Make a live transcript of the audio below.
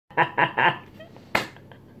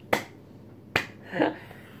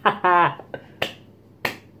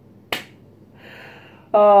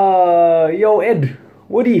Yo, Ed,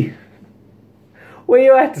 Woody, where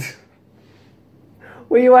you at?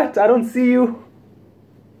 Where you at? I don't see you.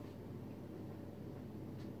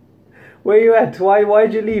 Where you at?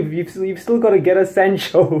 Why'd you leave? You've still got to get us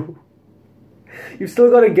Sancho. You've still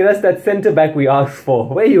got to get us that centre back we asked for.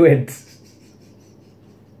 Where you at?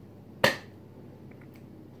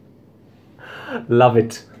 Love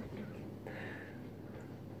it.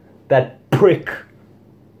 That prick.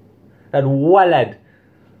 That wallad.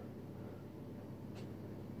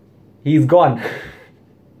 He's gone.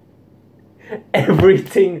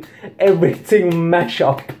 Everything mash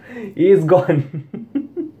up. He's gone.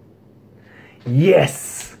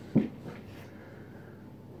 Yes.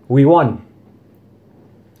 We won.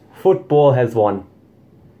 Football has won.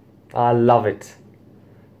 I love it.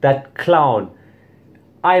 That clown.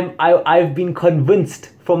 I've been convinced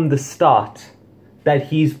from the start that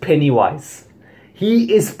he's Pennywise.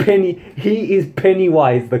 He is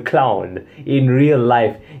Pennywise the clown in real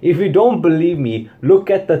life. If you don't believe me,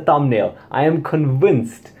 look at the thumbnail. I am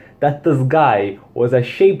convinced that this guy was a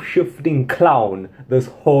shape-shifting clown this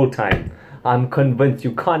whole time. I'm convinced.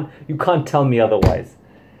 You can't tell me otherwise.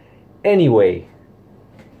 Anyway.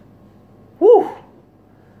 Whew.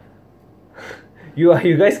 Are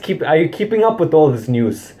you keeping up with all this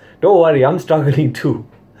news? Don't worry, I'm struggling too.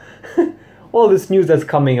 All this news that's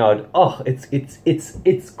coming out. Oh, it's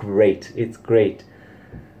great. It's great.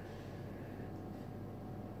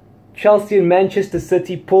 Chelsea and Manchester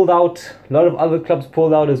City pulled out. A lot of other clubs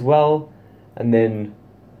pulled out as well. And then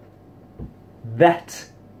that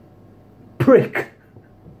prick,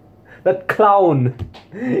 that clown,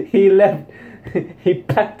 he left. He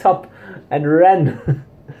packed up and ran.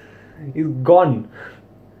 He's gone.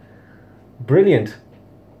 Brilliant.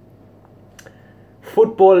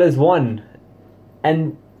 Football has won.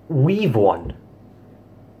 And we've won.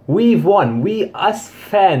 We've won. Us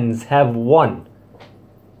fans have won.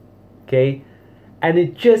 Okay? And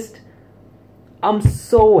I'm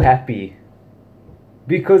so happy.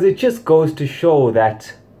 Because it just goes to show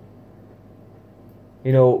that,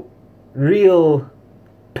 real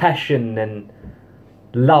passion and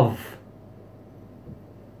love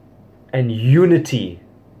and unity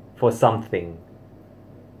for something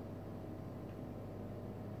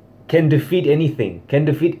can defeat anything, can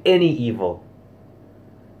defeat any evil.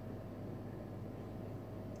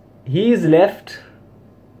 He's left,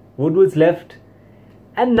 Woodward's left,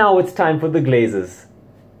 and now it's time for the Glazers.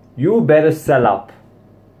 You better sell up.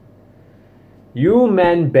 You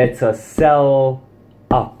man better sell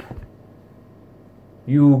up.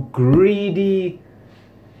 You greedy,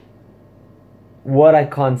 what I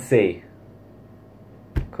can't say,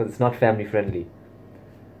 because it's not family friendly.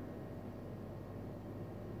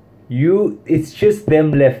 It's just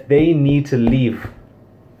them left. They need to leave.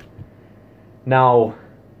 Now,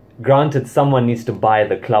 granted, someone needs to buy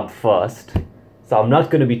the club first, so I'm not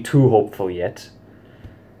going to be too hopeful yet.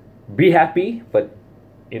 Be happy, but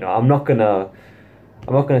I'm not gonna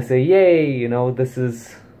say, yay, this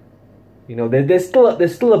is, there's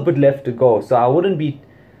still a bit left to go, so I wouldn't be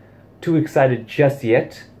too excited just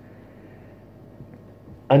yet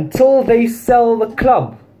until they sell the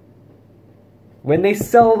club. When they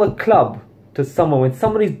sell the club to someone, when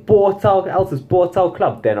somebody's else has bought our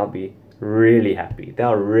club, then I'll be really happy. Then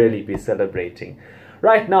I'll really be celebrating.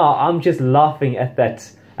 Right now, I'm just laughing at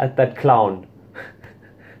that clown,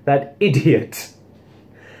 that idiot,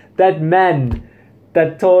 that man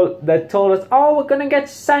that told us, oh, we're gonna get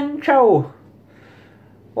Sancho.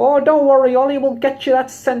 Oh, don't worry, Ollie will get you that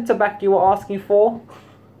centre back you were asking for.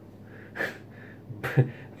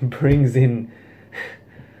 Brings in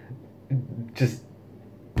just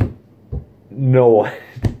no one.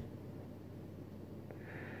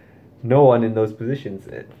 No one in those positions.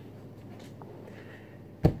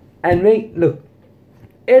 And look,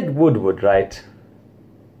 Ed Woodward, right?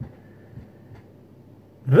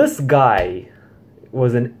 This guy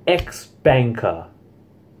was an ex-banker,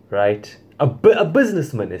 right? A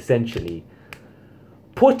businessman, essentially,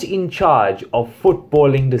 put in charge of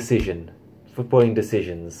footballing decisions.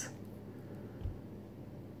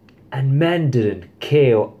 And man didn't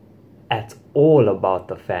care at all about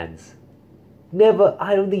the fans. Never.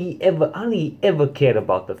 I don't think he ever cared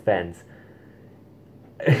about the fans.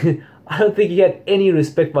 I don't think he had any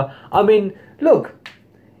respect for. I mean, look,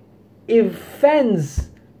 if fans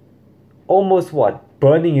almost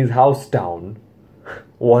burning his house down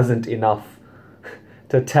wasn't enough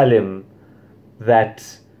to tell him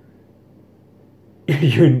that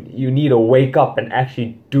you need to wake up and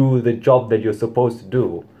actually do the job that you're supposed to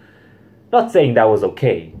do. Not saying that was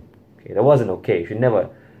okay. Okay, that wasn't okay. You should never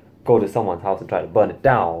go to someone's house and try to burn it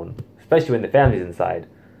down, especially when the family's inside.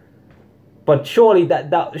 But surely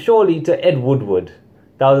surely to Ed Woodward,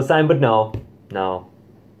 that was a sign. But no,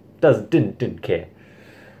 didn't care.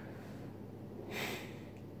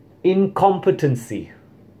 Incompetency.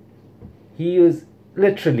 He was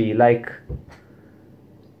literally like.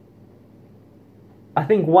 I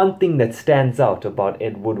think one thing that stands out about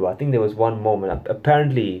Ed Woodward, I think there was one moment,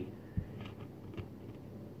 apparently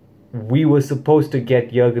we were supposed to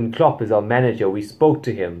get Jurgen Klopp as our manager. We spoke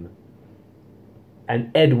to him, and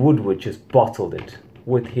Ed Woodward just bottled it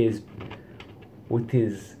with his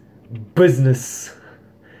business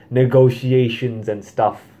negotiations and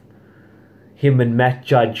stuff. Him and Matt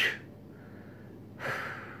Judge.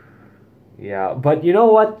 Yeah, but you know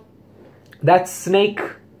what? That snake...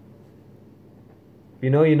 You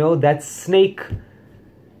know, that snake,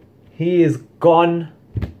 he is gone.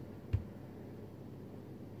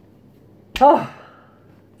 Ah,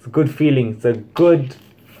 it's a good feeling. It's a good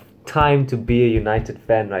time to be a United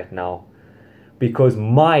fan right now. Because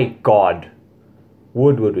my God,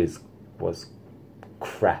 Woodward was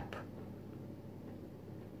crap.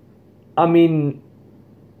 I mean,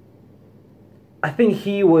 I think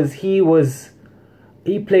he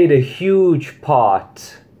played a huge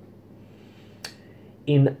part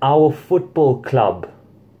in our football club's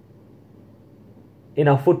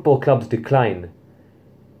decline,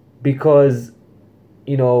 because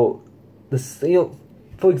for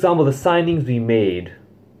example, the signings we made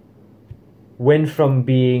went from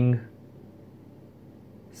being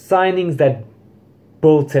signings that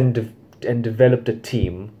built and developed a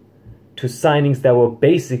team to signings that were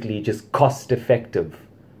basically just cost effective,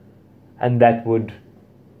 and that would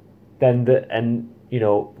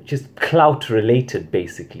just clout related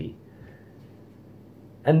basically.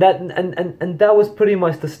 And that was pretty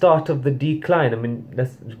much the start of the decline. I mean,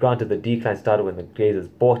 granted the decline started when the Glazers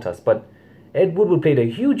bought us, but Ed Woodward played a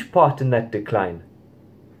huge part in that decline.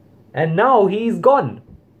 And now he's gone.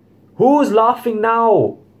 Who's laughing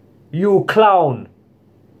now? You clown.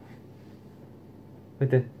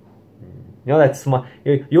 That's smart.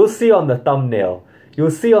 You'll see on the thumbnail.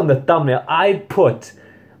 I put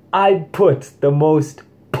the most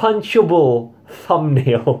punchable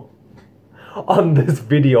thumbnail on this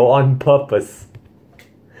video on purpose.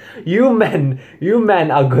 You men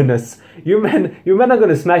are gonna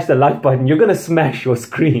smash the like button. You're gonna smash your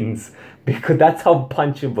screens because that's how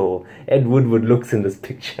punchable Ed Woodward looks in this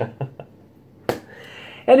picture.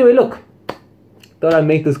 Anyway, look, thought I'd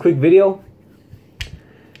make this quick video.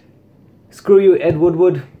 Screw you, Ed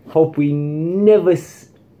Woodward. Hope you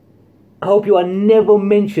are never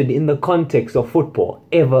mentioned in the context of football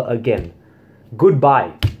ever again.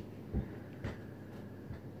 Goodbye.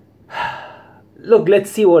 Look, let's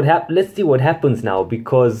see what happens now,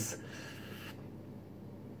 because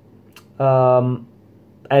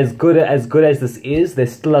as good as this is,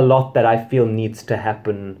 there's still a lot that I feel needs to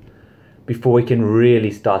happen before we can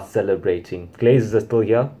really start celebrating. Glazers are still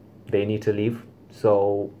here. They need to leave.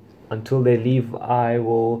 So until they leave, I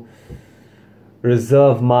will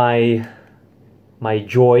reserve my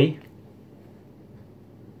joy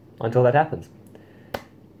until that happens.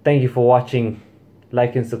 Thank you for watching.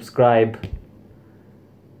 Like and subscribe,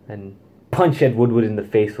 and punch Ed Woodward in the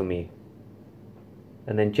face for me,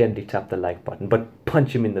 and then gently tap the like button, but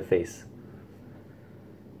punch him in the face.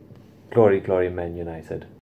 Glory, glory, Man United.